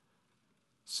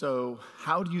So,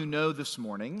 how do you know this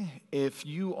morning if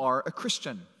you are a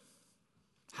Christian?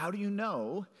 How do you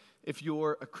know if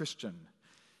you're a Christian?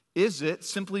 Is it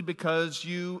simply because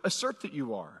you assert that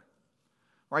you are?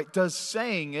 Right? Does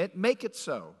saying it make it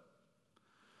so?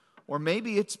 Or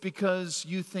maybe it's because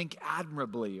you think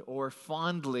admirably or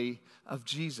fondly of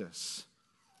Jesus.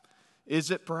 Is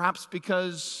it perhaps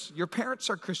because your parents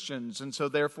are Christians and so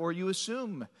therefore you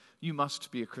assume you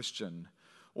must be a Christian?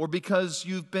 Or because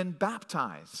you've been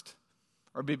baptized?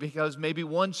 Or because maybe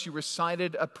once you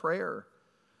recited a prayer?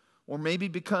 Or maybe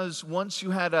because once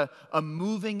you had a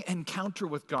moving encounter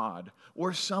with God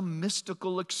or some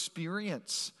mystical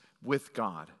experience with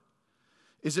God?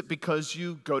 Is it because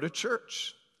you go to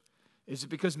church? Is it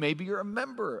because maybe you're a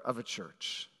member of a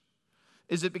church?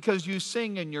 Is it because you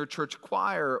sing in your church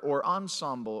choir or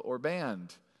ensemble or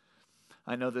band?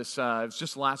 I know this, it was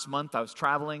just last month. I was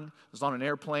traveling. I was on an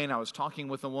airplane. I was talking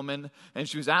with a woman, and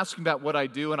she was asking about what I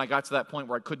do, and I got to that point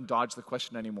where I couldn't dodge the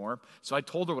question anymore. So I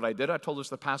told her what I did. I told her I was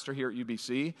the pastor here at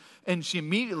UBC, and she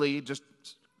immediately just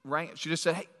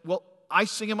said, hey, well, I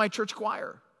sing in my church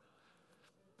choir.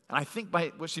 And I think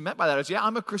what she meant by that is, yeah,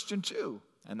 I'm a Christian too.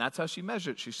 And that's how she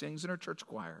measured it. She sings in her church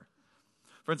choir.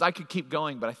 Friends, I could keep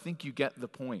going, but I think you get the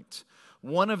point.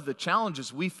 One of the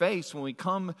challenges we face when we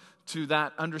come to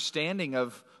that understanding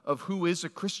of who is a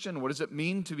Christian, what does it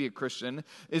mean to be a Christian,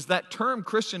 is that term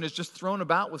Christian is just thrown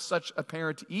about with such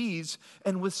apparent ease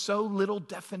and with so little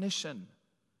definition.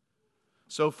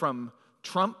 So from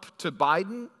Trump to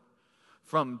Biden,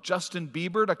 from Justin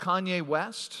Bieber to Kanye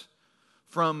West,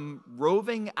 from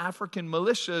roving African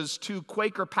militias to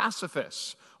Quaker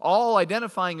pacifists, all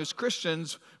identifying as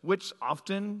Christians, which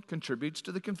often contributes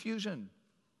to the confusion.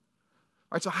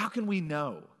 All right, so how can we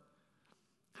know?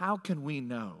 How can we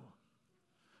know?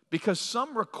 Because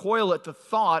some recoil at the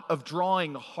thought of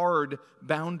drawing hard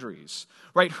boundaries,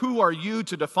 right? Who are you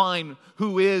to define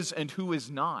who is and who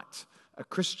is not a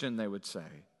Christian, they would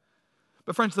say.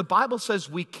 But friends, the Bible says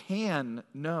we can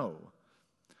know.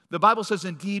 The Bible says,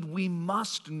 indeed, we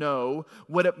must know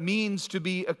what it means to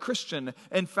be a Christian.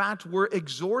 In fact, we're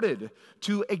exhorted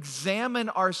to examine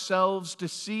ourselves to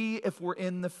see if we're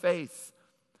in the faith.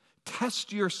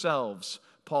 Test yourselves,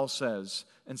 Paul says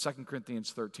in 2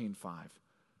 Corinthians 13:5.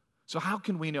 So how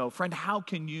can we know? Friend, how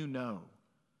can you know?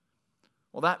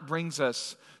 Well, that brings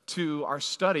us to our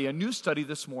study, a new study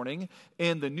this morning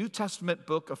in the New Testament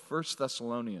book of 1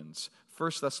 Thessalonians.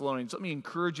 1 Thessalonians. Let me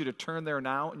encourage you to turn there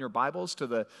now in your Bibles to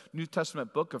the New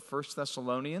Testament book of 1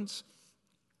 Thessalonians.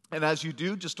 And as you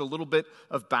do, just a little bit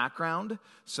of background.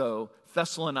 So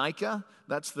Thessalonica,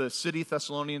 that's the city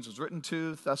Thessalonians was written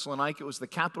to. Thessalonica was the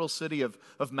capital city of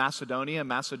Macedonia.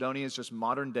 Macedonia is just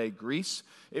modern-day Greece.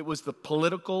 It was the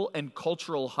political and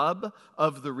cultural hub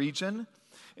of the region.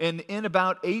 And in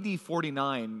about AD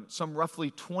 49, some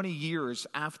roughly 20 years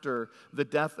after the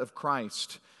death of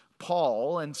Christ,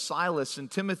 Paul and Silas and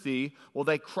Timothy, well,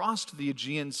 they crossed the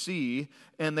Aegean Sea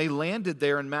and they landed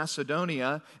there in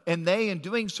Macedonia, and they, in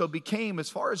doing so, became, as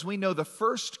far as we know, the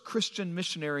first Christian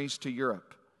missionaries to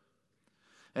Europe.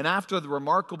 And after the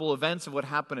remarkable events of what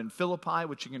happened in Philippi,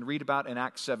 which you can read about in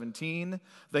Acts 17,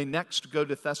 they next go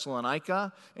to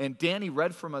Thessalonica. And Danny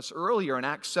read from us earlier in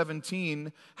Acts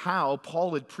 17 how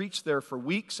Paul had preached there for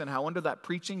weeks and how under that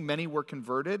preaching many were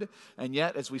converted. And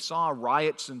yet, as we saw,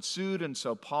 riots ensued, and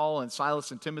so Paul and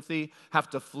Silas and Timothy have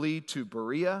to flee to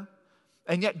Berea.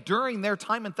 And yet, during their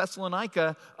time in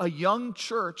Thessalonica, a young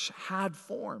church had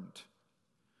formed.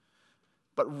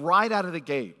 But right out of the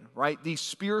gate, right, these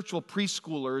spiritual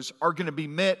preschoolers are going to be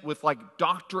met with like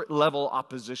doctorate level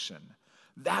opposition.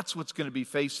 That's what's going to be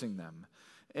facing them.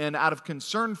 And out of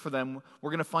concern for them,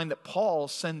 we're going to find that Paul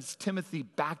sends Timothy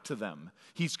back to them.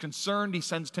 He's concerned, he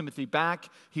sends Timothy back,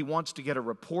 he wants to get a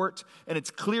report, and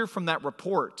it's clear from that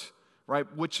report, right,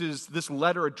 which is this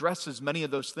letter addresses many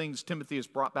of those things Timothy has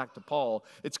brought back to Paul.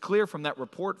 It's clear from that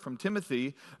report from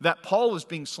Timothy that Paul was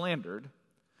being slandered,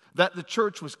 that the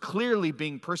church was clearly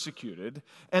being persecuted,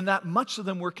 and that much of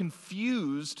them were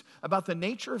confused about the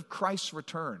nature of Christ's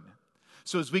return.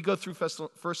 So as we go through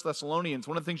 1 Thessalonians,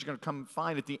 one of the things you're going to come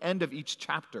find at the end of each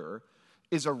chapter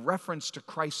is a reference to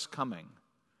Christ's coming.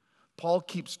 Paul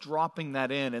keeps dropping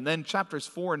that in. And then chapters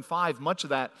 4 and 5, much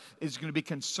of that is going to be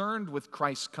concerned with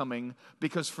Christ's coming,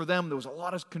 because for them there was a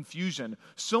lot of confusion.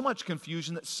 So much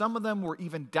confusion that some of them were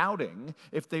even doubting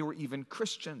if they were even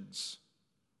Christians.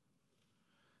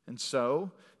 And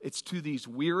so, it's to these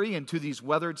weary and to these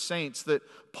weathered saints that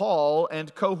Paul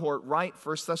and cohort write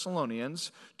 1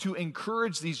 Thessalonians to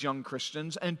encourage these young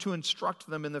Christians and to instruct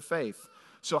them in the faith.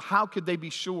 So how could they be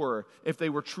sure if they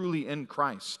were truly in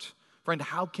Christ? Friend,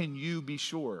 how can you be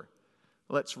sure?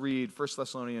 Let's read 1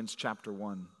 Thessalonians chapter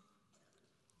 1.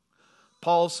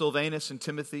 Paul, Silvanus, and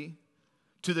Timothy,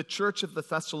 to the church of the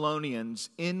Thessalonians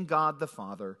in God the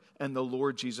Father and the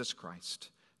Lord Jesus Christ,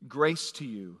 grace to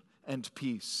you and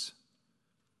peace.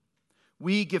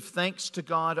 We give thanks to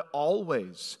God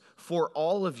always for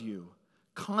all of you,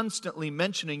 constantly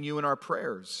mentioning you in our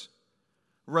prayers,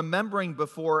 remembering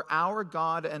before our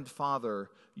God and Father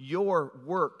your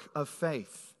work of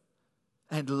faith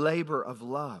and labor of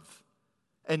love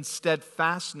and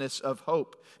steadfastness of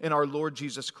hope in our Lord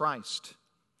Jesus Christ.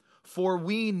 For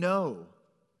we know,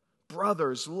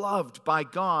 brothers loved by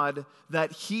God,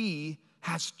 that He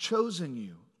has chosen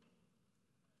you,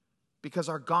 because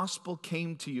our gospel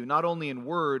came to you not only in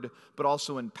word, but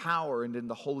also in power and in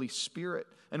the Holy Spirit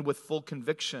and with full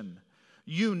conviction.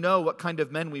 You know what kind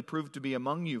of men we proved to be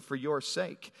among you for your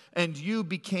sake, and you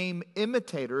became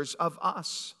imitators of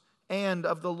us and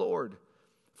of the Lord.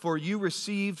 For you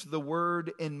received the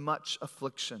word in much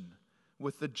affliction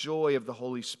with the joy of the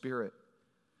Holy Spirit,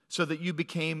 so that you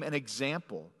became an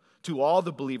example to all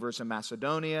the believers in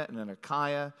Macedonia and in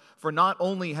Achaia. For not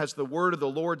only has the word of the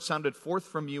Lord sounded forth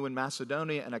from you in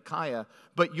Macedonia and Achaia,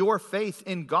 but your faith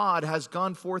in God has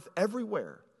gone forth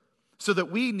everywhere, so that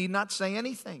we need not say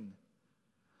anything.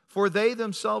 For they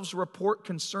themselves report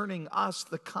concerning us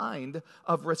the kind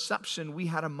of reception we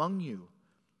had among you,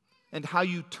 and how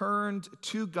you turned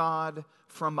to God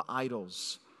from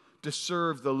idols to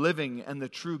serve the living and the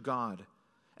true God,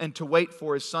 and to wait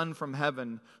for His Son from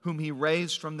heaven, whom He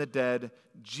raised from the dead,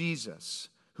 Jesus,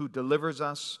 who delivers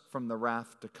us from the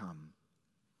wrath to come.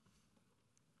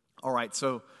 All right,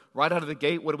 so right out of the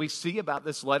gate, what do we see about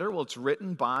this letter? Well, it's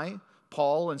written by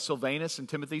Paul and Silvanus and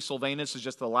Timothy. Silvanus is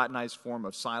just the Latinized form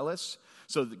of Silas.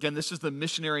 So again, this is the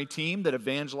missionary team that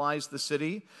evangelized the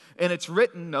city. And it's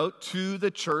written, note, to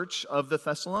the church of the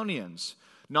Thessalonians.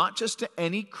 Not just to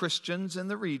any Christians in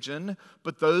the region,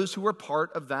 but those who were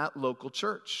part of that local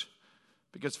church.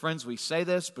 Because, friends, we say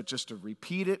this, but just to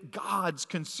repeat it, God's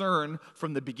concern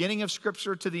from the beginning of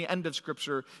Scripture to the end of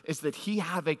Scripture is that He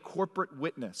have a corporate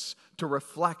witness to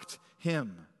reflect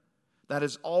Him. That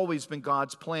has always been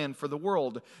God's plan for the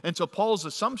world. And so Paul's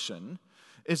assumption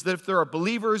is that if there are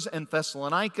believers in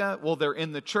Thessalonica, well, they're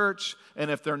in the church. And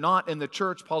if they're not in the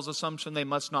church, Paul's assumption, they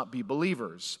must not be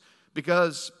believers.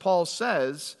 Because Paul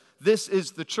says this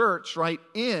is the church, right,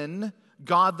 in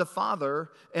God the Father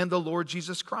and the Lord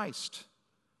Jesus Christ.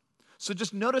 So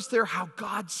just notice there how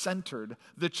God-centered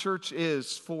the church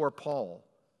is for Paul.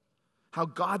 How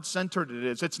God-centered it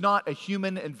is. It's not a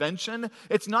human invention.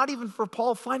 It's not even for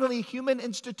Paul, finally, a human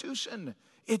institution.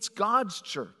 It's God's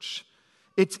church.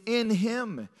 It's in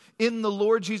Him, in the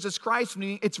Lord Jesus Christ.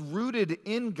 It's rooted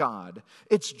in God.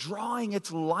 It's drawing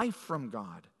its life from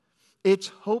God. Its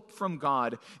hope from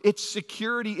God. Its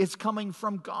security is coming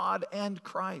from God and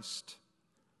Christ.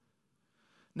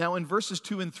 Now in verses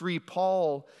 2 and 3,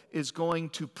 Paul is going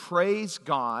to praise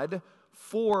God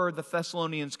for the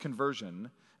Thessalonians'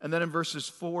 conversion. And then in verses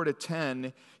 4 to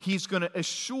 10, he's going to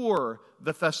assure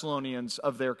the Thessalonians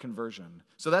of their conversion.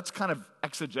 So that's kind of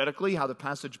exegetically how the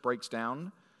passage breaks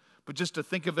down. But just to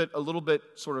think of it a little bit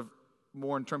sort of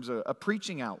more in terms of a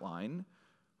preaching outline,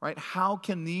 right? How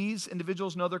can these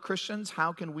individuals know they're Christians?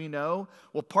 How can we know?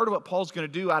 Well, part of what Paul's going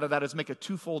to do out of that is make a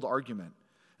twofold argument.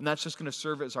 And that's just going to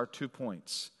serve as our 2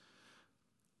 points.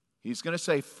 He's going to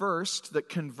say first that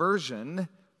conversion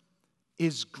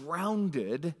is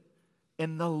grounded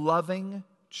in the loving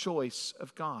choice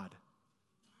of God.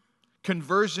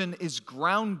 Conversion is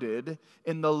grounded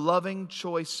in the loving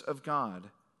choice of God.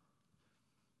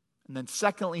 And then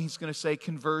secondly, he's going to say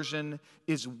conversion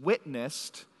is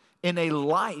witnessed in a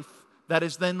life that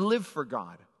is then lived for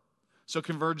God. So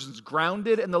conversion is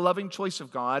grounded in the loving choice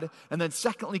of God. And then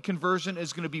secondly, conversion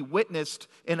is going to be witnessed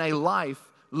in a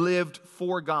life lived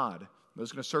for God.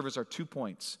 Those are going to serve as our 2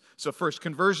 points. So first,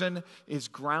 conversion is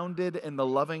grounded in the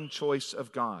loving choice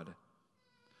of God.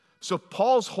 So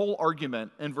Paul's whole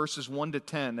argument in verses 1 to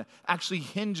 10 actually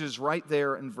hinges right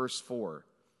there in verse 4.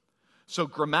 So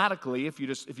grammatically, if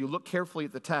you look carefully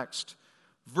at the text,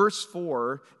 verse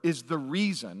 4 is the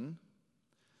reason.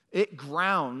 It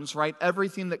grounds, right,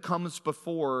 everything that comes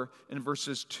before in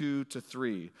verses 2 to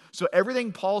 3. So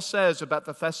everything Paul says about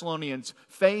the Thessalonians'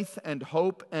 faith and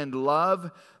hope and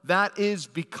love, that is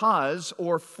because,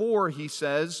 or for, he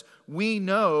says, we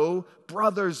know,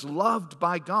 brothers loved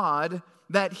by God,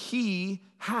 that He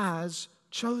has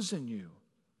chosen you.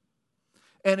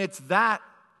 And it's that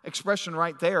expression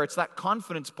right there, it's that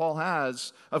confidence Paul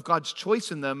has of God's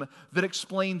choice in them that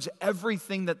explains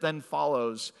everything that then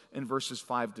follows in verses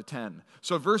 5 to 10.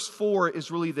 So verse 4 is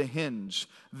really the hinge.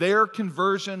 Their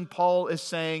conversion, Paul is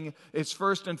saying, is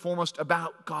first and foremost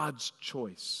about God's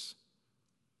choice.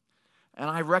 And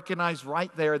I recognize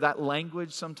right there that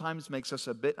language sometimes makes us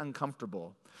a bit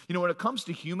uncomfortable. You know, when it comes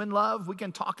to human love, we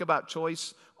can talk about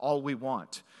choice all we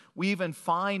want. We even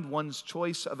find one's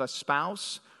choice of a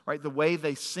spouse, right? The way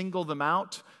they single them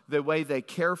out, the way they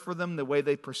care for them, the way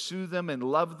they pursue them and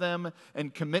love them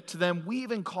and commit to them. We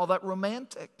even call that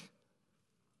romantic.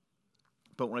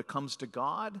 But when it comes to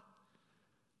God,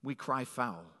 we cry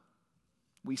foul.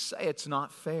 We say it's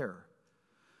not fair.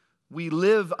 We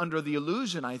live under the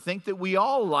illusion, I think, that we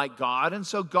all like God, and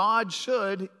so God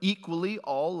should equally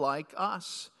all like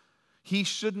us. He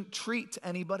shouldn't treat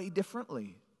anybody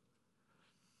differently.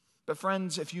 But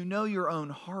friends, if you know your own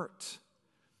heart,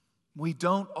 we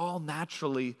don't all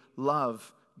naturally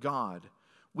love God.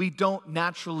 We don't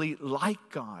naturally like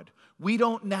God. We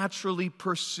don't naturally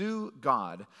pursue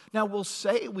God. Now, we'll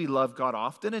say we love God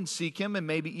often and seek Him and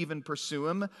maybe even pursue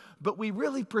Him, but we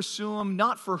really pursue Him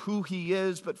not for who He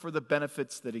is, but for the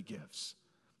benefits that He gives.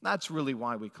 That's really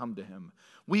why we come to Him.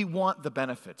 We want the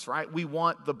benefits, right? We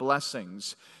want the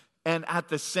blessings. And at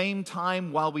the same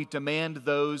time, while we demand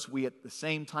those, we at the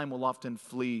same time will often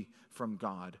flee from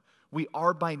God. We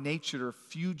are by nature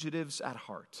fugitives at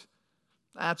heart.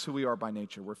 That's who we are by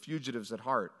nature. We're fugitives at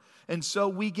heart. And so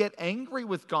we get angry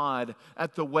with God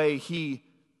at the way He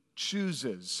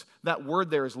chooses. That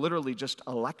word there is literally just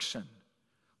election.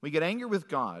 We get angry with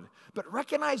God. But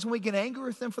recognize when we get angry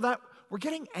with Him for that, we're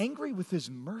getting angry with His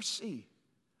mercy.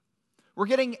 We're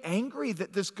getting angry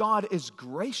that this God is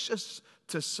gracious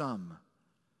to some.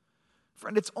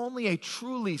 Friend, it's only a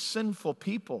truly sinful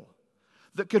people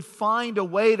that could find a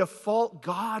way to fault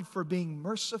God for being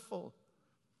merciful,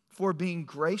 for being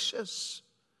gracious.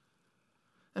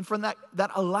 And from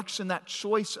that election, that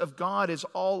choice of God is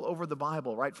all over the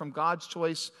Bible, right? From God's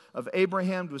choice of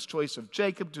Abraham to His choice of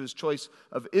Jacob to His choice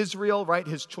of Israel, right?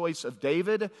 His choice of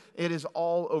David. It is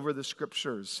all over the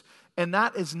Scriptures. And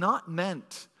that is not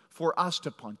meant for us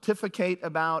to pontificate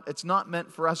about. It's not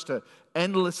meant for us to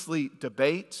endlessly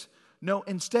debate. No,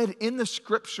 instead, in the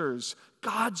Scriptures,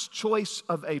 God's choice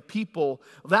of a people,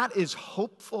 that is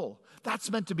hopeful. That's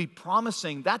meant to be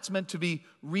promising. That's meant to be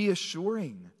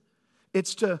reassuring.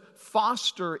 It's to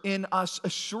foster in us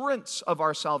assurance of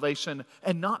our salvation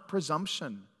and not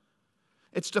presumption.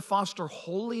 It's to foster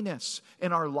holiness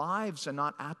in our lives and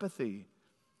not apathy.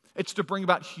 It's to bring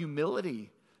about humility,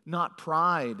 not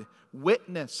pride,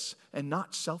 witness, and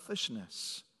not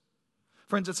selfishness.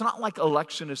 Friends, it's not like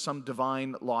election is some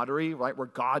divine lottery, right, where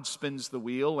God spins the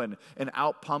wheel and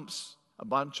out pumps a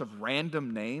bunch of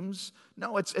random names.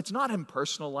 No, it's not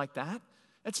impersonal like that.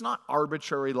 It's not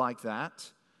arbitrary like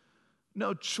that.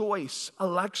 No, choice,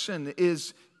 election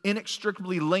is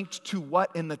inextricably linked to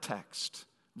what in the text?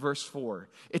 Verse 4.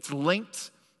 It's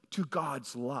linked to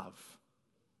God's love.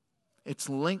 It's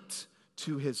linked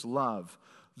to His love.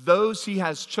 Those He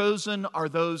has chosen are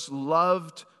those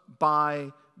loved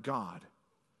by God.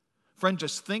 Friend,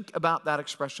 just think about that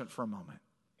expression for a moment.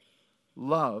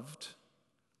 Loved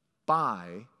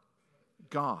by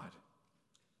God.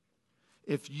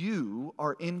 If you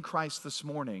are in Christ this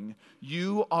morning,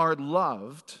 you are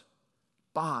loved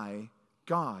by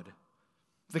God.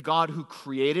 The God who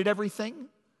created everything,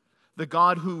 the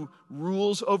God who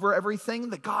rules over everything,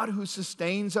 the God who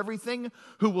sustains everything,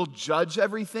 who will judge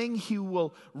everything, He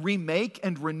will remake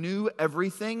and renew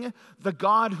everything, the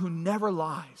God who never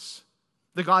lies,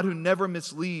 the God who never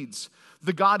misleads,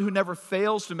 the God who never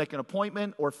fails to make an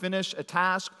appointment or finish a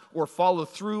task or follow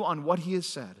through on what He has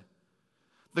said.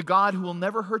 The God who will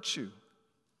never hurt you,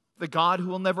 the God who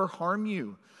will never harm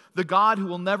you, the God who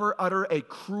will never utter a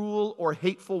cruel or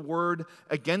hateful word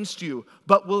against you,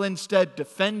 but will instead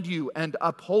defend you and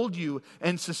uphold you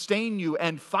and sustain you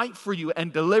and fight for you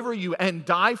and deliver you and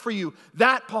die for you.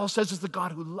 That, Paul says, is the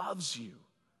God who loves you.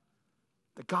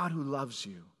 The God who loves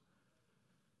you.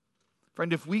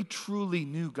 Friend, if we truly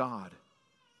knew God,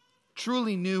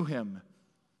 truly knew Him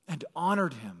and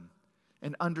honored Him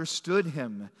and understood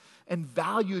Him and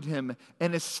valued Him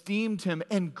and esteemed Him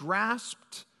and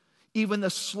grasped even the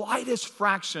slightest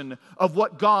fraction of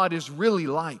what God is really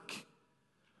like,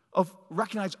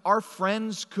 recognize our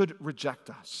friends could reject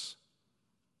us.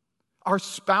 Our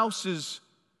spouses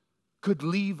could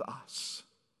leave us.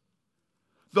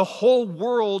 The whole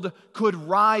world could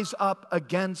rise up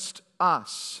against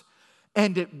us.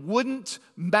 And it wouldn't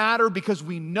matter because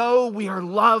we know we are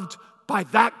loved by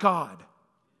that God.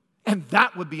 And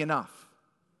that would be enough.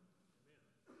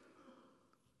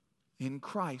 In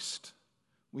Christ,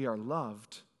 we are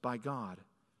loved by God.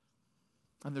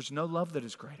 And there's no love that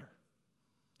is greater.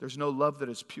 There's no love that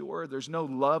is pure. There's no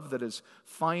love that is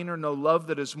finer. No love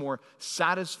that is more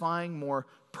satisfying, more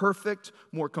perfect,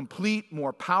 more complete,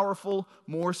 more powerful,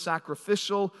 more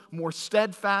sacrificial, more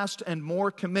steadfast, and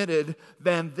more committed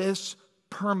than this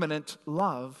permanent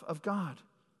love of God.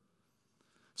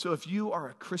 So if you are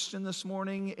a Christian this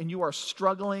morning and you are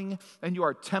struggling and you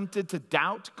are tempted to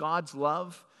doubt God's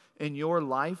love in your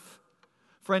life,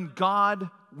 friend, God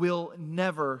will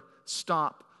never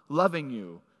stop loving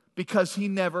you because He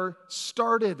never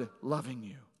started loving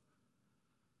you.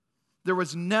 There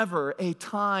was never a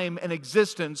time in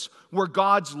existence where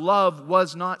God's love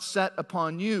was not set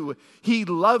upon you. He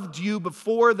loved you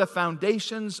before the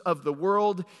foundations of the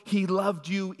world. He loved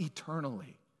you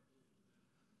eternally,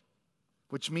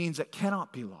 which means it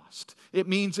cannot be lost. It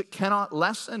means it cannot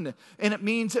lessen, and it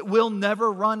means it will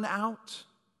never run out.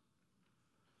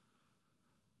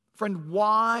 Friend,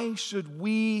 why should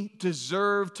we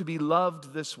deserve to be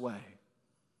loved this way?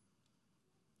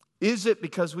 Is it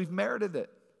because we've merited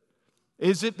it?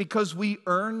 Is it because we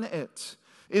earn it?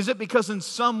 Is it because in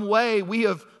some way we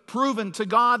have proven to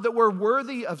God that we're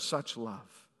worthy of such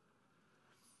love?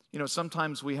 You know,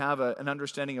 sometimes we have an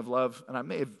understanding of love, and I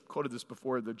may have quoted this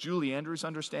before, the Julie Andrews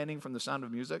understanding from The Sound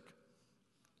of Music.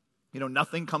 You know,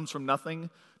 nothing comes from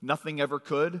nothing. Nothing ever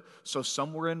could. So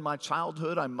somewhere in my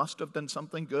childhood, I must have done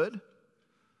something good.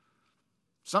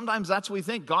 Sometimes that's what we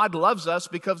think. God loves us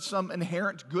because of some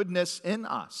inherent goodness in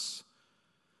us.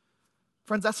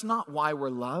 Friends, that's not why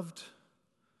we're loved.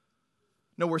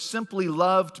 No, we're simply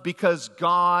loved because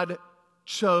God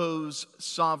chose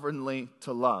sovereignly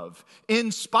to love.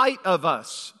 In spite of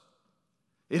us.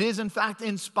 It is, in fact,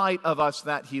 in spite of us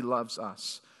that He loves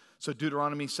us. So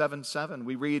Deuteronomy 7:7,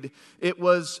 we read, "It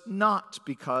was not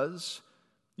because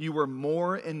you were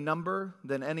more in number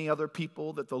than any other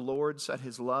people that the Lord set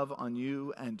His love on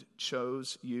you and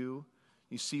chose you."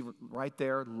 You see right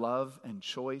there, love and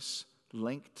choice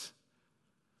linked.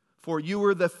 "For you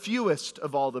were the fewest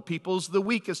of all the peoples, the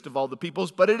weakest of all the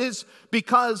peoples, but it is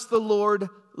because the Lord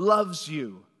loves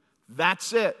you."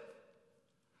 That's it.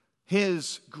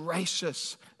 His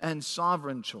gracious and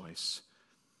sovereign choice.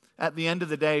 At the end of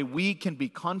the day, we can be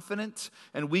confident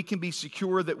and we can be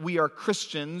secure that we are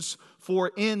Christians.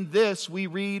 For in this we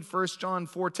read 1 John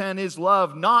 4:10 is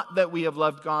love, not that we have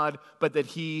loved God, but that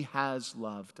He has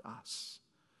loved us.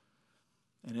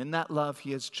 And in that love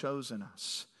He has chosen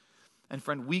us. And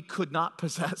friend, we could not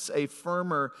possess a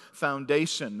firmer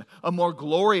foundation, a more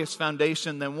glorious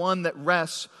foundation than one that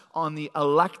rests on the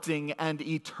electing and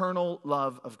eternal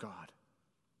love of God.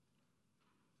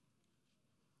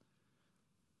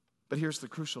 But here's the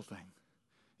crucial thing.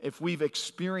 If we've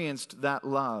experienced that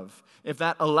love, if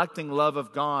that electing love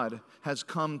of God has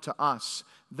come to us,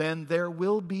 then there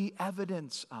will be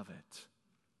evidence of it.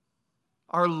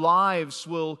 Our lives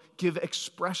will give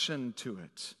expression to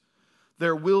it.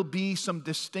 There will be some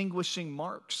distinguishing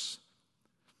marks.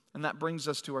 And that brings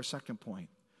us to our second point.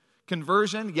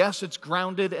 Conversion, yes, it's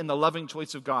grounded in the loving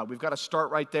choice of God. We've got to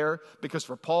start right there because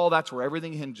for Paul, that's where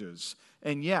everything hinges.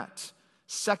 And yet,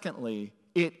 secondly,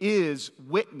 it is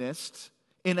witnessed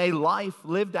in a life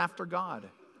lived after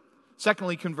God.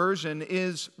 Secondly, conversion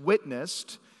is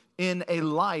witnessed in a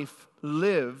life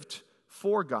lived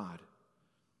for God.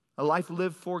 A life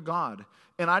lived for God.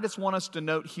 And I just want us to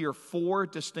note here 4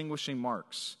 distinguishing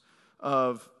marks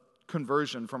of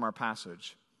conversion from our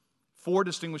passage. 4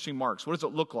 distinguishing marks. What does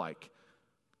it look like?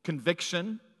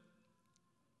 Conviction,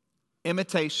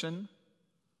 imitation,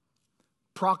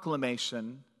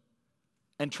 proclamation,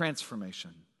 and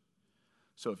transformation.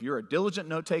 So if you're a diligent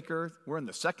note taker, we're in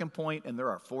the second point, and there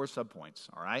are 4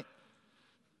 subpoints, all right?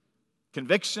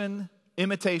 Conviction,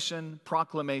 imitation,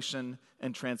 proclamation,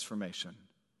 and transformation.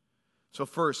 So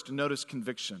first, notice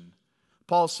conviction.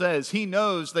 Paul says he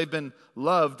knows they've been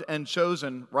loved and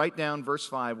chosen. Write down verse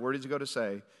 5. Where does he go to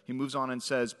say? He moves on and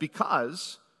says,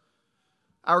 because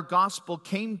our gospel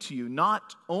came to you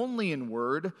not only in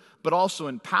word, but also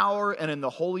in power and in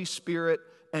the Holy Spirit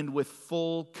and with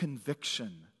full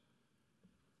conviction.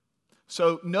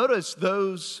 So notice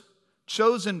those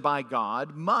chosen by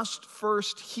God must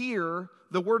first hear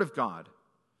the word of God.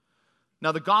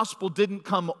 Now, the gospel didn't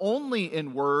come only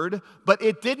in word, but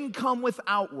it didn't come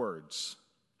without words,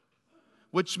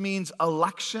 which means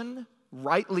election,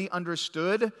 rightly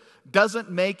understood,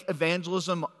 doesn't make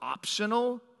evangelism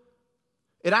optional.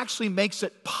 It actually makes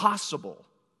it possible,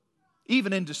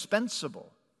 even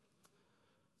indispensable.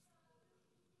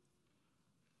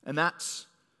 And that's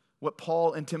what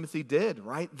Paul and Timothy did,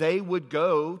 right? They would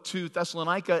go to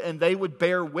Thessalonica and they would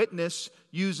bear witness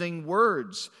using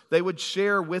words. They would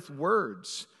share with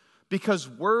words. Because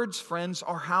words, friends,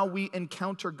 are how we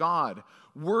encounter God.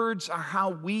 Words are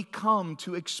how we come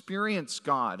to experience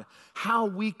God, how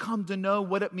we come to know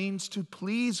what it means to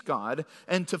please God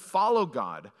and to follow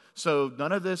God. So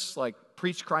none of this like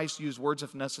preach Christ, use words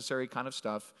if necessary kind of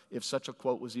stuff, if such a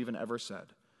quote was even ever said.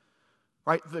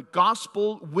 Right? The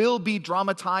gospel will be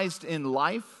dramatized in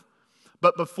life,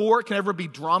 but before it can ever be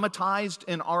dramatized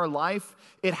in our life,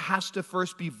 it has to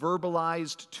first be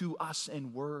verbalized to us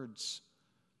in words.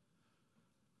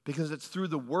 Because it's through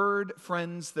the word,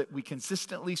 friends, that we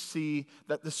consistently see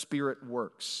that the Spirit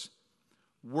works.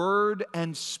 Word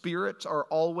and Spirit are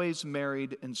always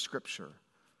married in Scripture,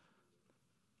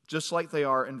 just like they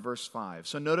are in verse 5.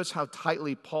 So notice how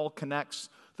tightly Paul connects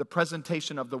the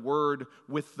presentation of the word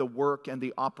with the work and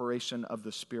the operation of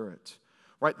the Spirit.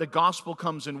 Right? The gospel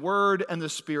comes in word and the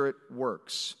Spirit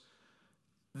works.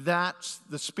 That's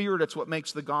the Spirit, it's what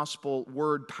makes the gospel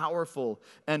word powerful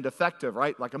and effective,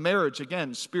 right? Like a marriage,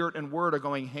 again, Spirit and word are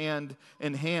going hand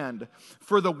in hand.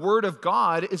 For the word of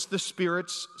God is the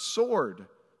Spirit's sword,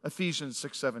 Ephesians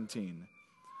 6:17.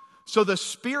 So the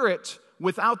Spirit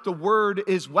without the word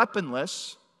is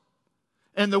weaponless,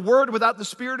 and the word without the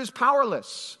Spirit is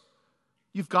powerless.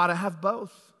 You've got to have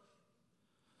both.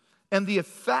 And the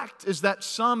effect is that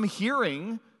some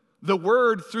hearing the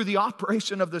word through the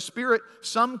operation of the Spirit,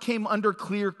 some came under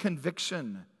clear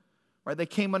conviction. Right? They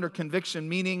came under conviction,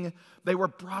 meaning they were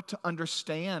brought to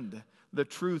understand the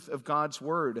truth of God's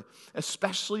word,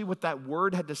 especially what that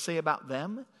word had to say about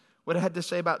them, what it had to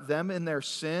say about them in their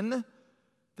sin.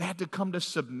 They had to come to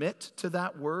submit to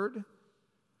that word.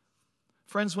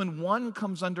 Friends, when one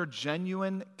comes under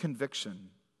genuine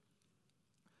conviction,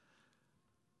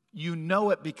 you know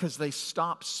it because they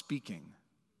stop speaking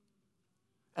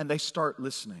and they start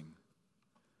listening.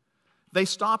 They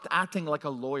stopped acting like a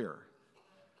lawyer,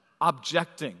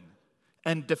 objecting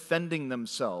and defending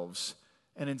themselves,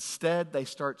 and instead they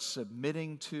start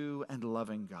submitting to and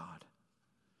loving God.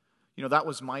 You know, that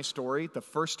was my story. The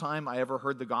first time I ever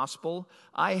heard the gospel,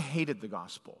 I hated the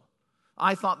gospel.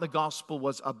 I thought the gospel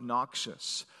was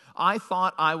obnoxious. I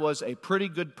thought I was a pretty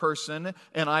good person,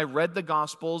 and I read the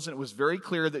Gospels, and it was very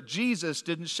clear that Jesus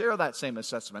didn't share that same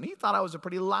assessment. He thought I was a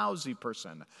pretty lousy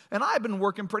person, and I've been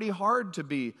working pretty hard to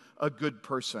be a good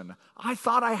person. I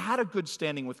thought I had a good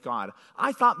standing with God.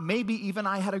 I thought maybe even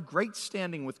I had a great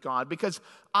standing with God because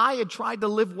I had tried to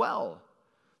live well.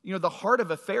 You know, the heart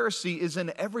of a Pharisee is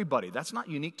in everybody. That's not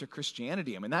unique to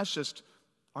Christianity. I mean, that's just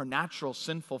our natural,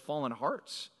 sinful, fallen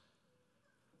hearts.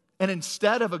 And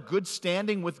instead of a good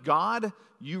standing with God,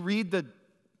 you read the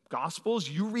Gospels,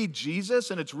 you read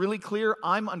Jesus, and it's really clear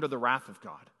I'm under the wrath of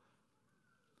God.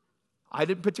 I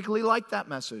didn't particularly like that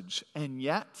message. And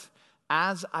yet,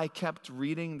 as I kept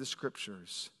reading the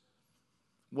Scriptures,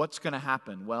 what's going to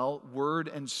happen? Well, Word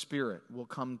and Spirit will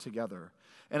come together.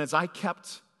 And as I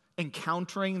kept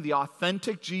encountering the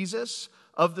authentic Jesus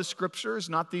of the Scriptures,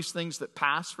 not these things that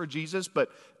pass for Jesus, but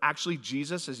actually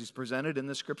Jesus as he's presented in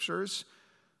the Scriptures,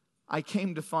 I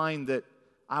came to find that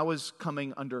I was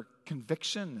coming under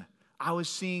conviction. I was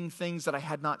seeing things that I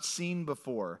had not seen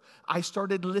before. I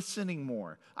started listening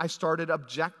more. I started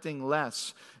objecting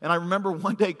less. And I remember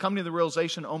one day coming to the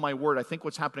realization, oh my word, I think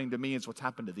what's happening to me is what's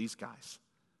happened to these guys.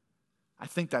 I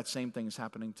think that same thing is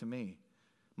happening to me.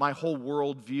 My whole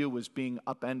worldview was being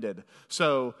upended.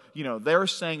 So, they're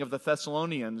saying of the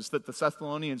Thessalonians that the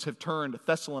Thessalonians have turned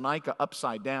Thessalonica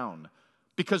upside down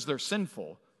because they're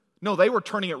sinful. No, they were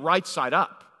turning it right side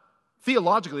up.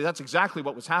 Theologically, that's exactly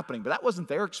what was happening, but that wasn't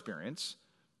their experience.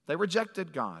 They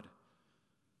rejected God.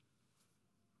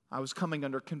 I was coming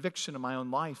under conviction in my own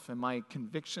life, and my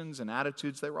convictions and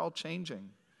attitudes, they were all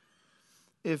changing.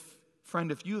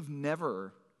 Friend, if you have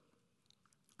never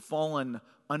fallen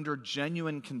under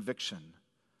genuine conviction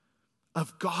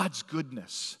of God's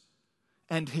goodness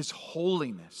and His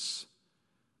holiness,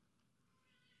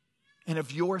 and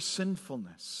of your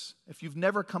sinfulness, if you've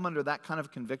never come under that kind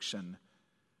of conviction,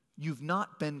 you've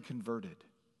not been converted.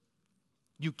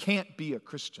 You can't be a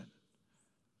Christian.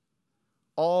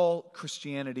 All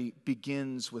Christianity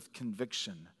begins with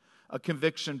conviction, a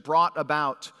conviction brought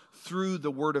about through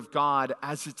the Word of God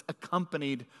as it's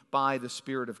accompanied by the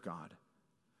Spirit of God.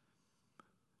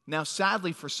 Now,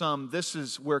 sadly for some, this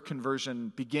is where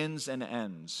conversion begins and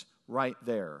ends, right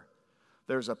there.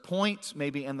 There's a point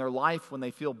maybe in their life when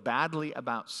they feel badly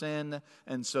about sin,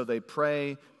 and so they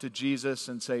pray to Jesus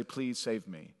and say, please save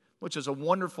me, which is a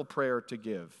wonderful prayer to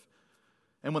give.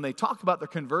 And when they talk about their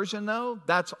conversion, though,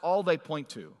 that's all they point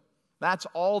to. That's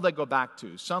all they go back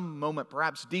to, some moment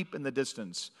perhaps deep in the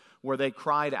distance where they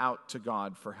cried out to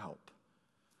God for help.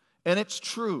 And it's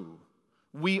true.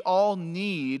 We all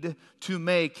need to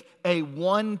make a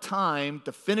one-time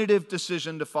definitive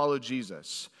decision to follow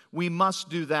Jesus. We must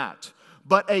do that.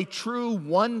 But a true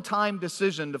one-time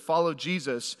decision to follow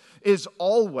Jesus is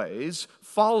always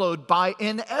followed by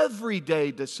an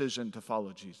everyday decision to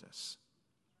follow Jesus.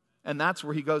 And that's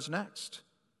where he goes next.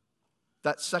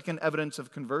 That second evidence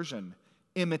of conversion,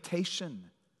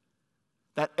 imitation.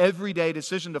 That everyday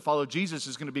decision to follow Jesus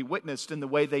is going to be witnessed in the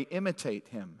way they imitate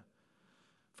him.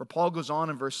 For Paul goes on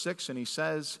in verse 6 and he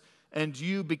says, "And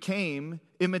you became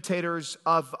imitators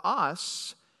of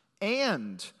us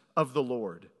and of the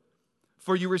Lord.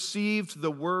 For you received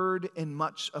the word in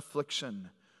much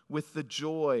affliction with the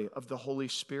joy of the Holy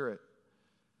Spirit."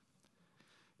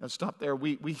 Now stop there.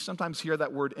 We sometimes hear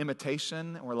that word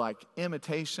imitation, and we're like,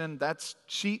 imitation, that's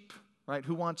cheap, right?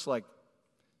 Who wants like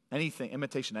anything,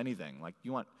 imitation anything? Like,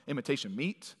 you want imitation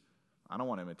meat? I don't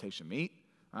want imitation meat,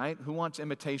 right? Who wants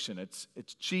imitation? It's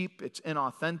cheap, it's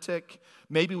inauthentic.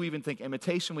 Maybe we even think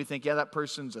imitation, we think, yeah, that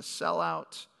person's a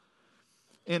sellout.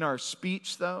 In our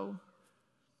speech, though,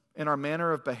 in our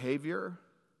manner of behavior,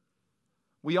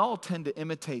 we all tend to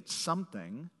imitate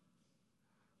something.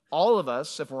 All of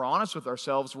us, if we're honest with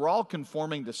ourselves, we're all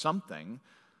conforming to something.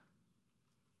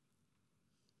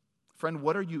 Friend,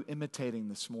 what are you imitating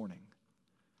this morning?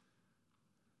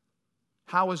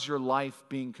 How is your life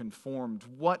being conformed?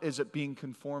 What is it being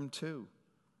conformed to?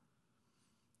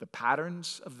 The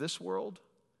patterns of this world?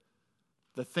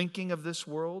 The thinking of this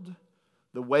world?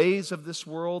 The ways of this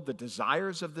world? The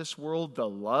desires of this world? The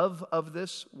love of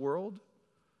this world?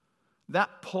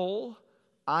 That pull,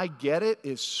 I get it,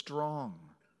 is strong.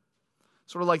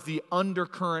 Sort of like the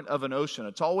undercurrent of an ocean.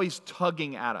 It's always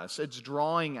tugging at us. It's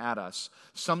drawing at us.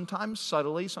 Sometimes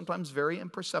subtly, sometimes very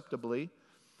imperceptibly.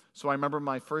 So I remember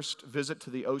my first visit to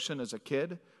the ocean as a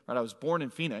kid. Right, I was born in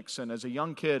Phoenix, and as a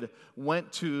young kid,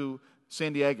 went to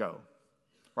San Diego.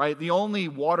 Right, the only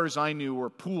waters I knew were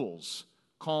pools,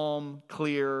 calm,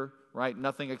 clear. Right,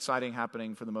 nothing exciting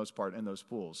happening for the most part in those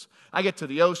pools. I get to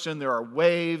the ocean, there are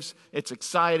waves, it's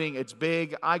exciting, it's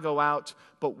big, I go out,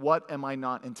 but what am I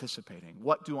not anticipating?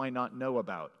 What do I not know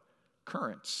about?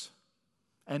 Currents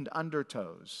and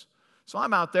undertows. So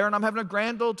I'm out there and I'm having a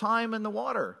grand old time in the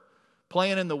water,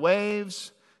 playing in the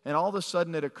waves, and all of a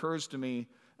sudden it occurs to me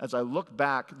as I look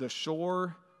back, the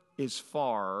shore is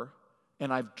far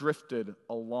and I've drifted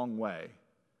a long way,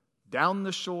 down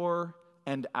the shore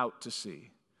and out to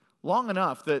sea. Long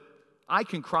enough that I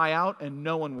can cry out and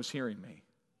no one was hearing me.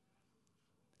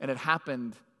 And it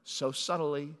happened so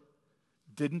subtly,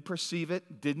 didn't perceive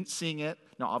it, didn't sing it.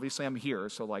 Now, obviously I'm here,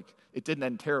 so like it didn't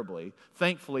end terribly.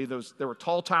 Thankfully, there were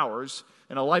tall towers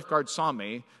and a lifeguard saw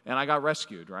me and I got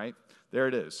rescued, right? There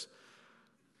it is.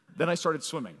 Then I started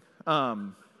swimming.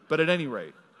 But at any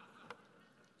rate,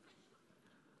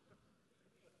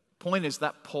 point is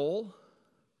that pull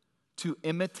to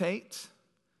imitate,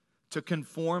 to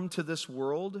conform to this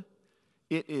world,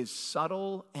 it is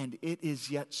subtle and it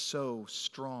is yet so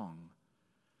strong.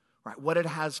 Right? What it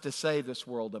has to say, this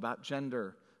world, about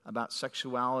gender, about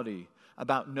sexuality,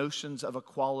 about notions of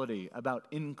equality, about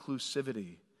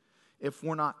inclusivity. If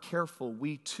we're not careful,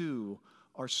 we too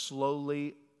are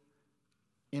slowly,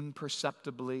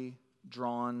 imperceptibly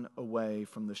drawn away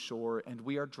from the shore, and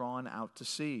we are drawn out to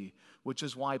sea, which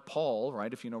is why Paul,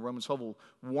 right, if you know Romans 12, will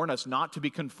warn us not to be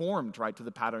conformed, right, to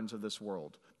the patterns of this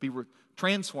world. Be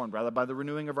transformed, rather, by the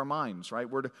renewing of our minds, right?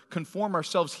 We're to conform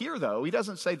ourselves here, though. He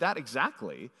doesn't say that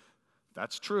exactly.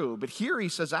 That's true. But here he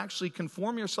says, actually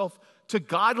conform yourself to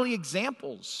godly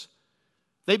examples.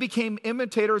 They became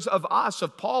imitators of us,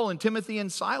 of Paul and Timothy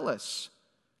and Silas,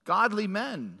 godly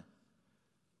men.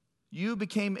 You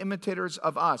became imitators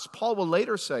of us. Paul will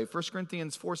later say, 1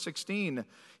 Corinthians 4:16,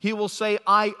 he will say,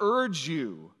 I urge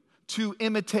you to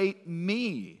imitate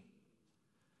me.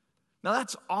 Now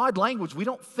that's odd language. We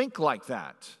don't think like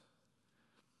that.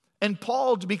 And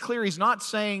Paul, to be clear, he's not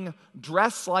saying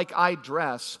dress like I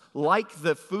dress, like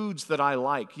the foods that I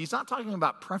like. He's not talking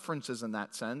about preferences in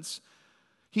that sense.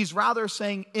 He's rather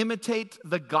saying imitate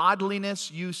the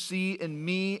godliness you see in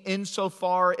me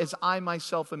insofar as I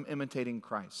myself am imitating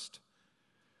Christ.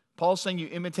 Paul's saying you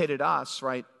imitated us,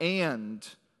 right, and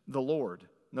the Lord.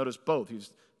 Notice both.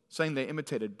 He's saying they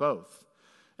imitated both.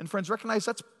 And friends, recognize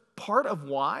that's part of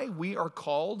why we are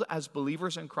called as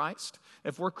believers in Christ.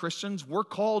 If we're Christians, we're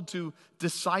called to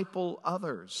disciple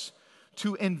others,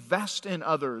 to invest in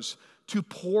others, to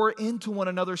pour into one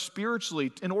another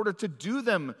spiritually in order to do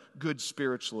them good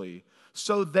spiritually,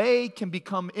 so they can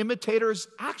become imitators,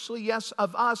 actually, yes,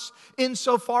 of us,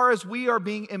 insofar as we are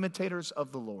being imitators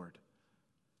of the Lord.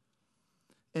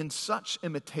 In such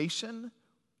imitation,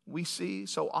 we see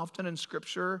so often in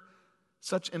Scripture,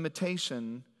 such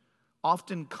imitation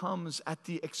often comes at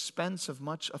the expense of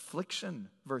much affliction,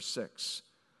 verse 6.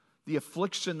 The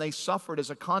affliction they suffered as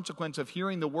a consequence of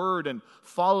hearing the word and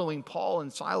following Paul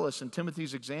and Silas and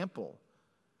Timothy's example.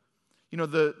 You know,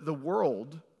 the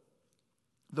world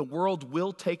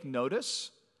will take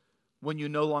notice when you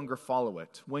no longer follow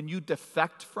it. When you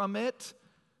defect from it,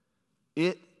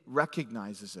 it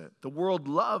recognizes it. The world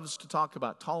loves to talk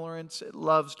about tolerance. It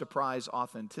loves to prize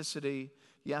authenticity.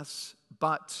 Yes,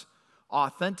 but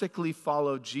authentically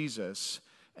follow Jesus,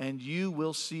 and you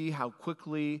will see how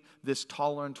quickly this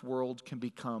tolerant world can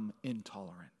become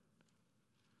intolerant.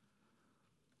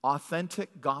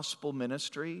 Authentic gospel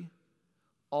ministry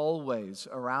always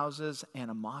arouses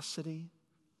animosity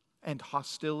and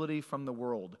hostility from the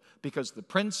world, because the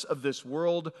prince of this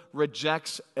world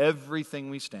rejects everything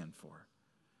we stand for.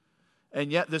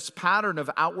 And yet this pattern of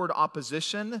outward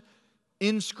opposition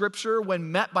in Scripture,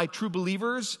 when met by true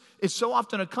believers, is so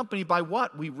often accompanied by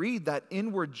what? We read that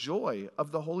inward joy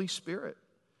of the Holy Spirit.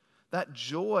 That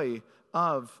joy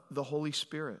of the Holy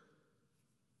Spirit.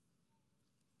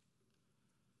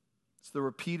 It's the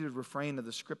repeated refrain of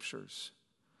the Scriptures.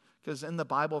 Because in the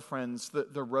Bible, friends,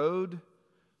 the road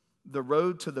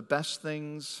to the best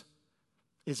things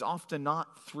is often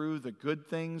not through the good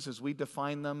things as we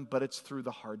define them, but it's through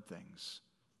the hard things.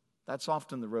 That's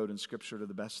often the road in Scripture to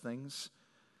the best things.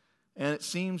 And it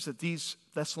seems that these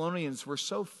Thessalonians were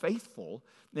so faithful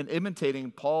in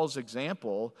imitating Paul's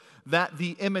example that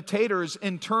the imitators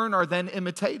in turn are then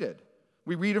imitated.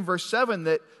 We read in verse 7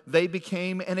 that they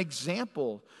became an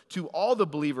example to all the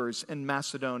believers in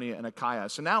Macedonia and Achaia.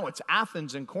 So now it's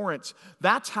Athens and Corinth.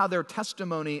 That's how their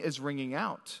testimony is ringing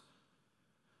out.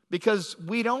 Because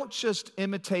we don't just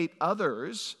imitate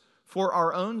others for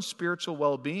our own spiritual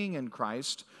well-being in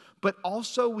Christ, but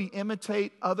also we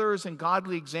imitate others and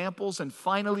godly examples, and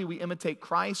finally we imitate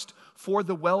Christ for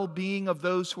the well-being of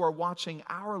those who are watching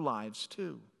our lives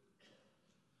too.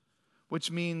 Which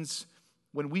means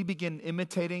when we begin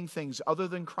imitating things other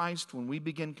than Christ, when we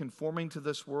begin conforming to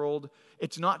this world,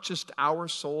 it's not just our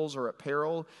souls are at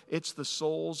peril, it's the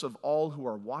souls of all who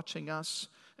are watching us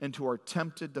and who are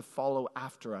tempted to follow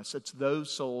after us. It's those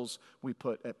souls we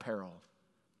put at peril.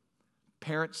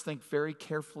 Parents, think very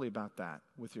carefully about that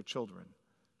with your children.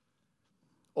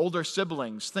 Older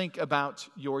siblings, think about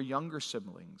your younger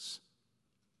siblings.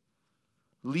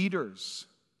 Leaders,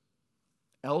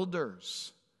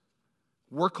 elders,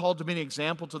 we're called to be an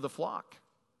example to the flock.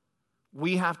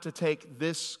 We have to take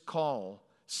this call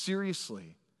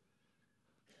seriously,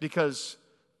 because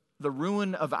the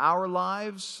ruin of our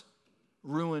lives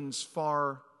ruins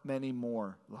far many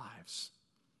more lives.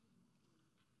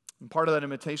 And part of that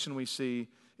imitation we see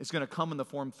is going to come in the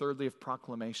form, thirdly, of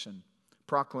proclamation.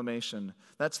 Proclamation.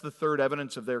 That's the third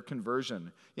evidence of their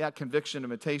conversion. Yeah, conviction,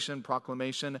 imitation,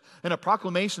 proclamation. And a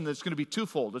proclamation that's going to be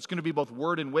twofold. It's going to be both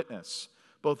word and witness.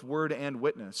 Both word and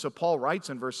witness. So Paul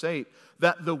writes in verse 8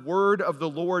 that the word of the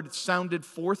Lord sounded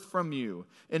forth from you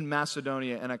in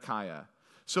Macedonia and Achaia.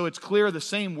 So it's clear the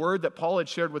same word that Paul had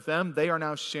shared with them, they are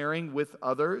now sharing with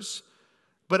others.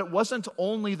 But it wasn't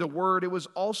only the word, it was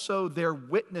also their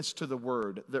witness to the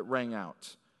word that rang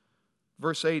out.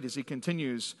 Verse 8, as he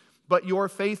continues, but your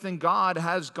faith in God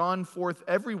has gone forth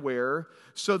everywhere,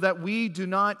 so that we do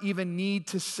not even need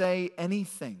to say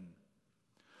anything.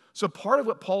 So part of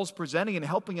what Paul's presenting and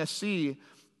helping us see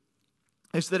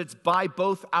is that it's by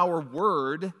both our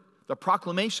word, the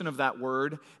proclamation of that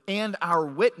word, and our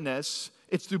witness,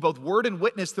 it's through both word and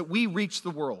witness that we reach the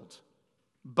world.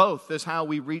 Both is how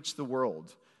we reach the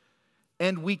world.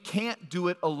 And we can't do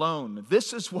it alone.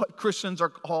 This is what Christians are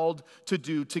called to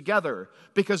do together.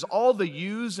 Because all the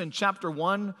yous in chapter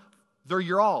 1, they're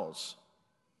your alls.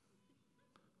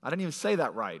 I didn't even say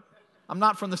that right. I'm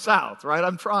not from the South, right?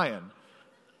 I'm trying.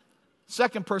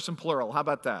 Second person plural, how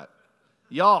about that?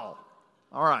 Y'all.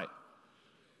 All right.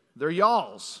 They're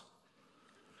y'alls.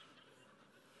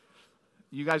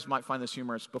 You guys might find this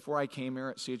humorous. Before I came here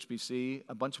at CHBC,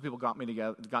 a bunch of people got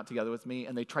together with me,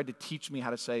 and they tried to teach me how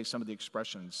to say some of the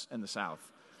expressions in the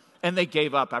South. And they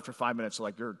gave up after 5 minutes,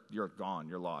 like, you're gone,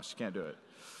 you're lost, you can't do it.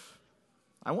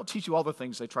 I won't teach you all the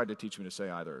things they tried to teach me to say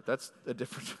either. That's a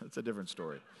different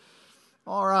story.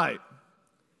 All right.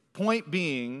 Point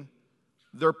being,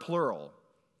 they're plural.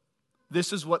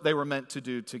 This is what they were meant to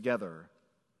do together.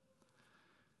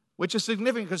 Which is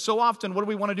significant because so often, what do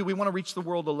we want to do? We want to reach the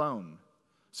world alone.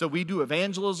 So we do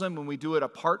evangelism when we do it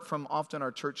apart from often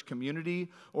our church community,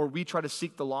 or we try to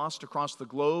seek the lost across the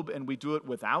globe and we do it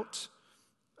without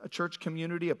a church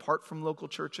community, apart from local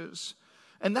churches.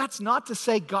 And that's not to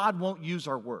say God won't use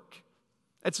our work.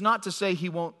 It's not to say he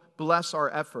won't bless our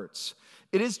efforts.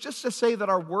 It is just to say that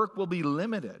our work will be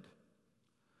limited.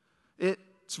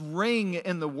 Its ring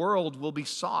in the world will be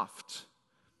soft,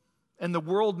 and the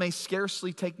world may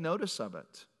scarcely take notice of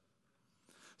it.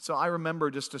 So I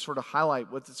remember, just to sort of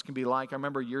highlight what this can be like, I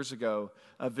remember years ago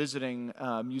visiting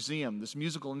a museum, this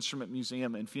musical instrument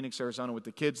museum in Phoenix, Arizona with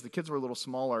the kids. The kids were a little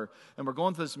smaller, and we're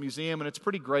going to this museum, and it's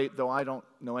pretty great, though I don't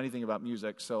know anything about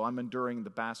music, so I'm enduring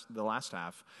the last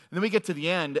half. And then we get to the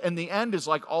end, and the end is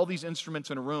like all these instruments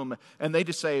in a room, and they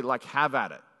just say, like, have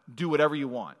at it. Do whatever you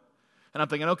want. And I'm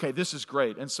thinking, okay, this is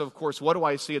great. And so, of course, what do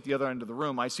I see at the other end of the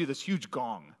room? I see this huge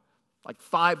gong, like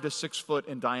 5 to 6 foot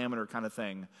in diameter kind of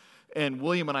thing. And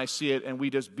William and I see it, and we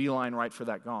just beeline right for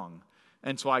that gong.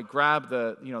 And so I grab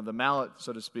the mallet,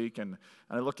 so to speak, and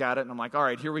I look at it, and I'm like, all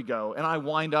right, here we go. And I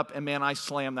wind up, and man, I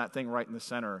slam that thing right in the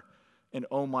center. And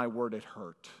oh my word, it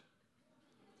hurt.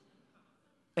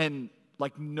 And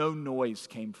like no noise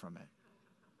came from it.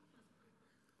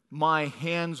 My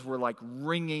hands were like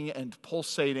ringing and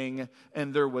pulsating,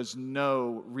 and there was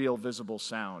no real visible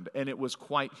sound. And it was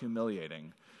quite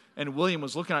humiliating. And William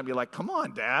was looking at me like, come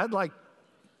on, Dad, like.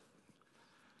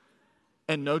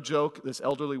 And no joke, this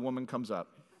elderly woman comes up.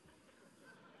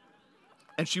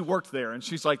 And she worked there, and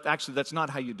she's like, actually, that's not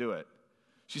how you do it.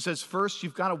 She says, first,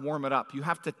 you've got to warm it up. You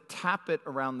have to tap it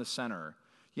around the center.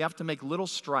 You have to make little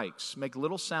strikes, make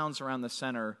little sounds around the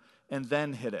center, and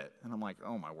then hit it. And I'm like,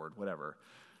 oh, my word, whatever.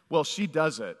 Well, she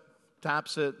does it,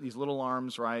 taps it, these little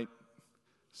arms, right,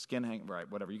 skin hang,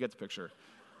 right, whatever, you get the picture.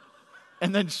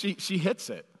 And then she hits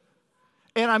it.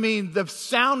 And I mean, the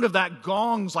sound of that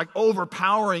gong's like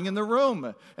overpowering in the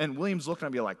room. And William's looking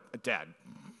at me like, Dad.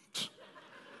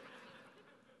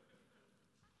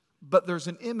 But there's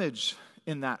an image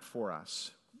in that for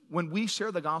us. When we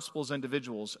share the gospel as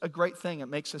individuals, a great thing, it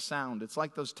makes a sound. It's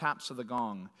like those taps of the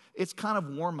gong. It's kind of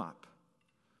warm up.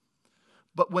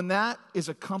 But when that is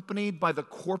accompanied by the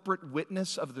corporate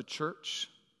witness of the church,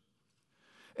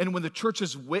 and when the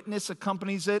church's witness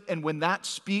accompanies it, and when that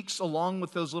speaks along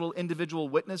with those little individual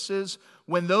witnesses,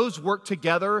 when those work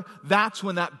together, that's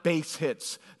when that bass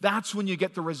hits. That's when you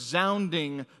get the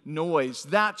resounding noise.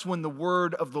 That's when the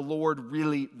word of the Lord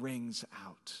really rings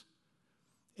out.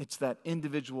 It's that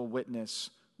individual witness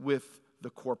with the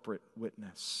corporate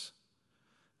witness.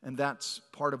 And that's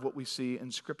part of what we see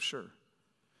in Scripture.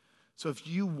 So if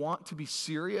you want to be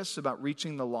serious about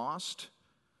reaching the lost,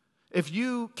 if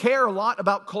you care a lot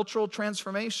about cultural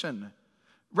transformation,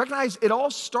 recognize it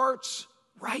all starts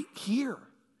right here,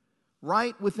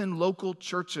 right within local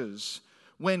churches.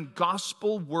 When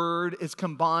gospel word is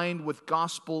combined with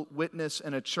gospel witness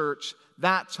in a church,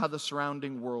 that's how the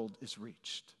surrounding world is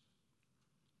reached.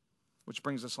 Which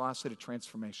brings us lastly to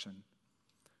transformation.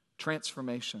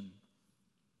 Transformation.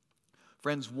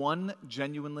 Friends, one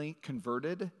genuinely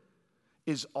converted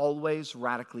is always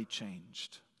radically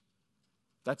changed.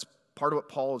 That's part of what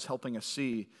Paul is helping us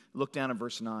see. Look down at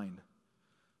verse 9.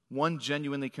 One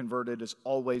genuinely converted is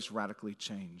always radically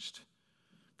changed.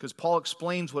 Because Paul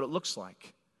explains what it looks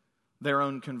like, their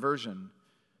own conversion.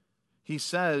 He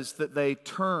says that they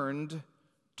turned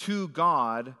to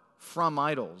God from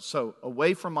idols. So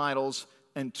away from idols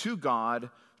and to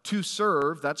God to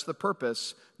serve, that's the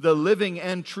purpose, the living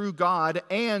and true God,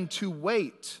 and to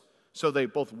wait. So they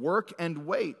both work and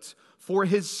wait for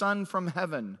his Son from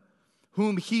heaven,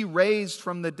 whom he raised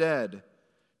from the dead,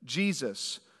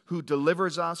 Jesus, who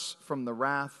delivers us from the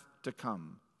wrath to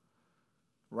come.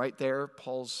 Right there,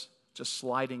 Paul's just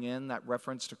sliding in that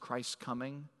reference to Christ's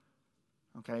coming.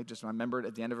 Okay, just remember it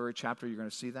at the end of every chapter, you're going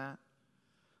to see that.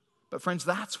 But friends,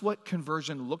 that's what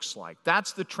conversion looks like.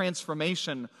 That's the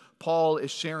transformation Paul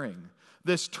is sharing.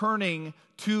 This turning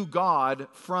to God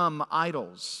from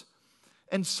idols.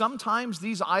 And sometimes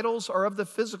these idols are of the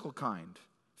physical kind.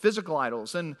 Physical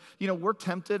idols. And, we're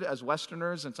tempted as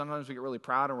Westerners, and sometimes we get really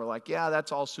proud and we're like, yeah,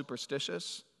 that's all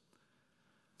superstitious.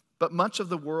 But much of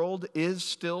the world is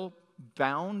still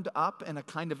bound up in a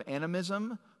kind of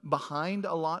animism behind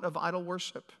a lot of idol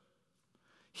worship.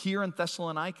 Here in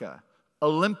Thessalonica,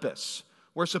 Olympus,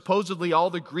 where supposedly all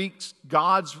the Greek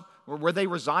gods, where they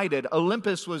resided,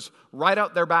 Olympus was right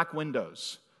out their back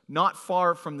windows, not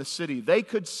far from the city. They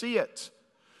could see it.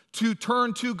 To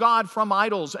turn to God from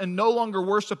idols and no longer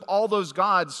worship all those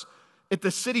gods at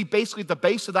the city, basically at the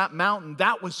base of that mountain,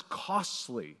 that was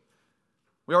costly.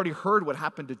 We already heard what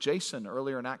happened to Jason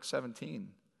earlier in Acts 17.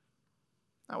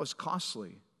 That was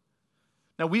costly.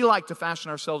 Now, we like to fashion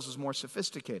ourselves as more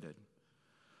sophisticated.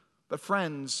 But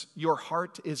friends, your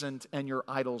heart isn't and your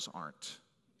idols aren't.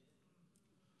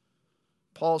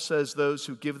 Paul says those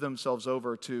who give themselves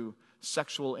over to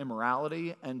sexual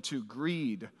immorality and to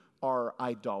greed are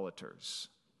idolaters.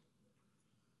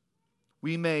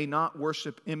 We may not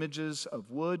worship images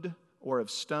of wood or of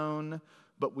stone,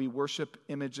 but we worship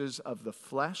images of the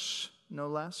flesh, no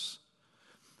less.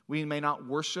 We may not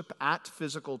worship at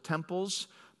physical temples,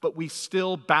 but we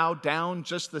still bow down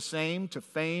just the same to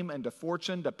fame and to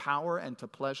fortune, to power and to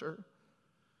pleasure.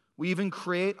 We even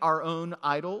create our own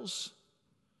idols,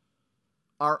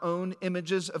 our own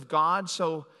images of God.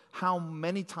 So how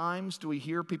many times do we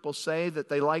hear people say that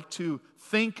they like to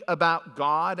think about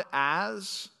God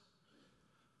as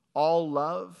all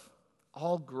love,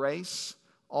 all grace,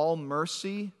 all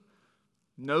mercy,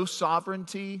 no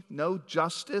sovereignty, no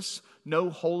justice,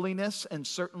 no holiness, and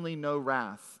certainly no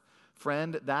wrath?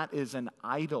 Friend, that is an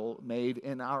idol made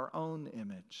in our own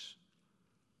image.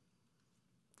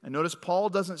 And notice Paul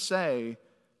doesn't say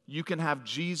you can have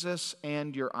Jesus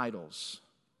and your idols.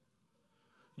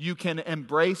 You can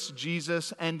embrace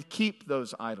Jesus and keep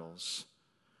those idols.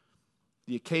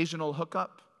 The occasional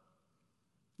hookup,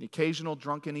 the occasional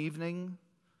drunken evening,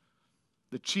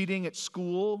 the cheating at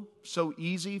school, so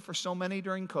easy for so many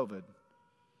during COVID,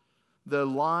 the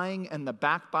lying and the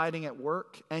backbiting at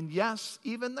work, and yes,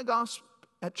 even the gossip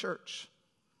at church.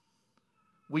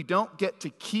 We don't get to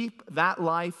keep that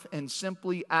life and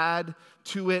simply add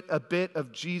to it a bit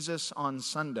of Jesus on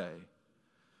Sunday.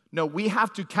 No, we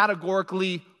have to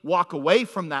categorically walk away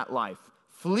from that life,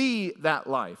 flee that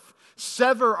life,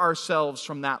 sever ourselves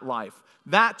from that life.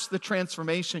 That's the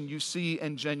transformation you see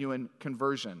in genuine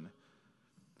conversion.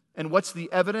 And what's the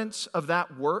evidence of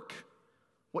that work?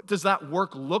 What does that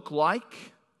work look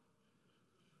like?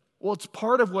 Well, it's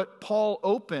part of what Paul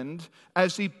opened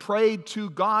as he prayed to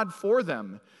God for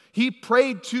them. He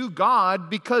prayed to God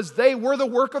because they were the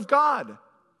work of God.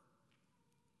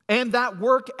 And that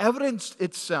work evidenced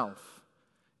itself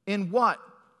in what?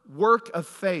 Work of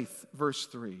faith, verse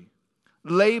 3.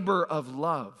 Labor of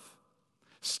love.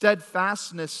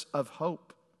 Steadfastness of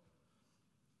hope.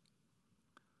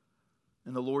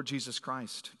 In the Lord Jesus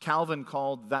Christ. Calvin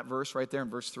called that verse right there in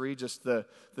verse 3 just the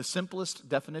simplest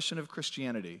definition of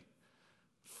Christianity.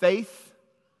 Faith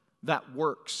that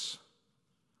works,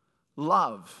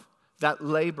 love that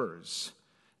labors,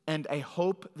 and a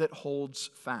hope that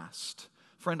holds fast.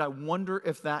 Friend, I wonder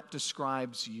if that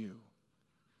describes you.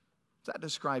 Does that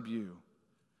describe you?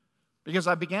 Because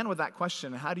I began with that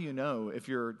question, how do you know if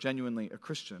you're genuinely a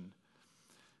Christian?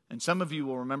 And some of you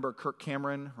will remember Kirk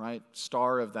Cameron, right?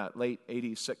 Star of that late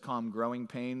 80s sitcom Growing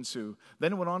Pains, who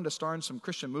then went on to star in some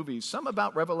Christian movies, some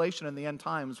about Revelation and the end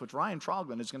times, which Ryan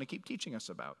Trogman is going to keep teaching us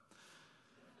about.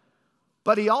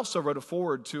 But he also wrote a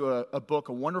foreword to a book,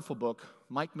 a wonderful book,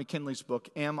 Mike McKinley's book,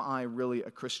 Am I Really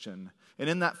a Christian? And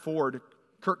in that foreword,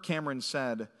 Kirk Cameron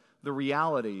said, the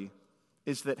reality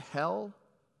is that hell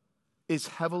is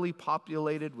heavily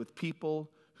populated with people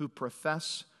who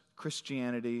profess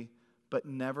Christianity but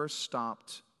never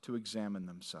stopped to examine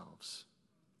themselves.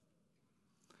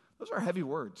 Those are heavy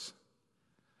words.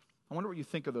 I wonder what you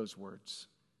think of those words.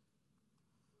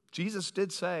 Jesus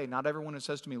did say, not everyone who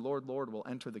says to me, Lord, Lord, will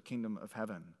enter the kingdom of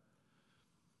heaven.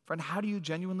 Friend, how do you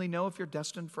genuinely know if you're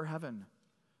destined for heaven?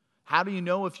 How do you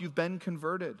know if you've been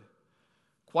converted?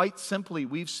 Quite simply,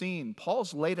 we've seen,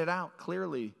 Paul's laid it out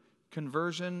clearly.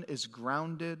 Conversion is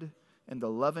grounded in the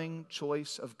loving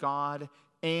choice of God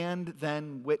and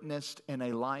then witnessed in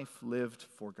a life lived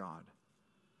for God.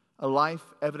 A life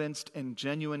evidenced in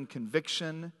genuine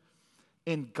conviction,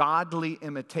 in godly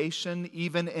imitation,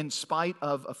 even in spite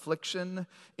of affliction,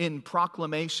 in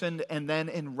proclamation, and then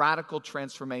in radical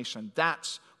transformation.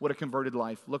 That's what a converted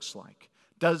life looks like.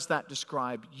 Does that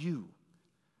describe you?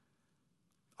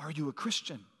 Are you a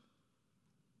Christian?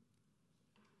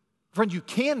 Friend, you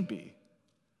can be.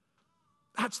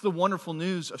 That's the wonderful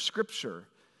news of Scripture.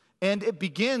 And it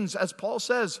begins, as Paul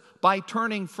says, by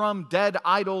turning from dead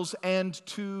idols and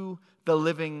to the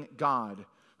living God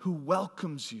who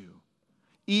welcomes you,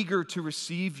 eager to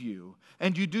receive you.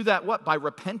 And you do that what? By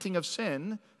repenting of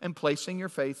sin and placing your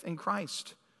faith in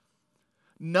Christ.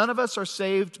 None of us are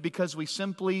saved because we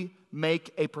simply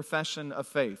make a profession of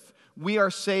faith. We are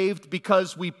saved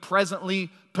because we presently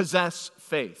possess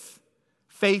faith.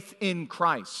 Faith in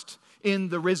Christ, in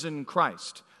the risen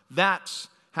Christ. That's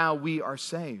how we are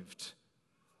saved.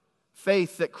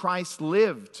 Faith that Christ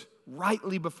lived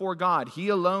rightly before God. He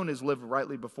alone has lived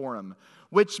rightly before Him,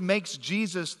 which makes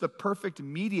Jesus the perfect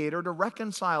mediator to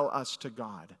reconcile us to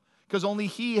God, because only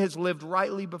He has lived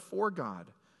rightly before God.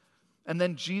 And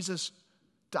then Jesus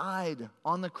died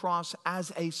on the cross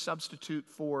as a substitute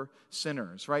for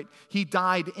sinners, right? He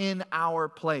died in our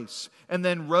place and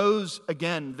then rose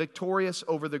again, victorious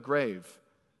over the grave.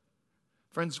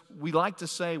 Friends, we like to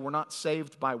say we're not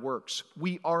saved by works.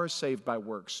 We are saved by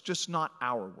works, just not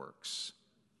our works.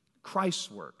 Christ's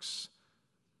works.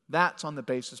 That's on the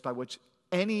basis by which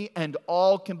any and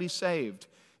all can be saved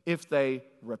if they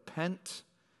repent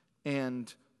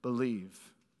and believe.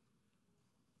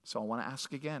 So I want to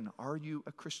ask again, are you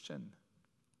a Christian?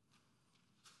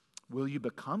 Will you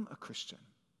become a Christian?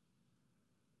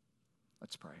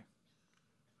 Let's pray.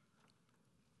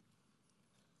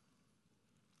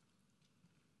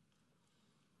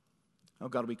 Oh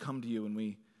God, we come to you and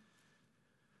we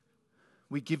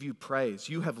give you praise.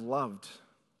 You have loved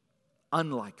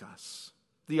unlike us,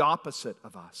 the opposite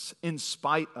of us, in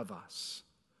spite of us.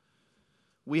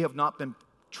 We have not been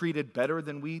treated better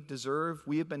than we deserve.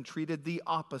 We have been treated the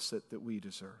opposite that we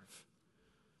deserve.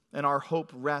 And our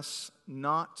hope rests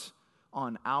not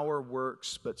on our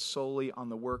works, but solely on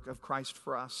the work of Christ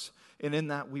for us. And in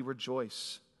that we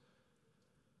rejoice.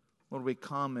 Lord, we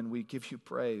come and we give you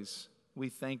praise. We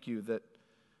thank you that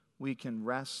we can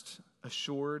rest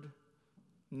assured,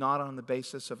 not on the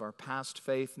basis of our past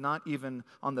faith, not even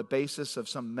on the basis of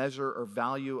some measure or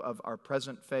value of our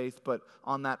present faith, but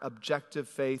on that objective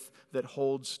faith that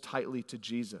holds tightly to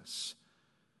Jesus.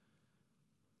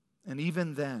 And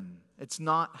even then, it's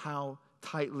not how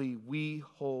tightly we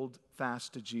hold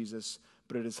fast to Jesus,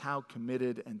 but it is how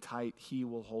committed and tight he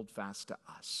will hold fast to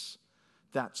us.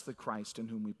 That's the Christ in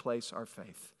whom we place our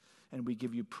faith. And we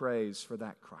give you praise for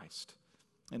that Christ.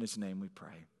 In his name we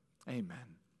pray. Amen.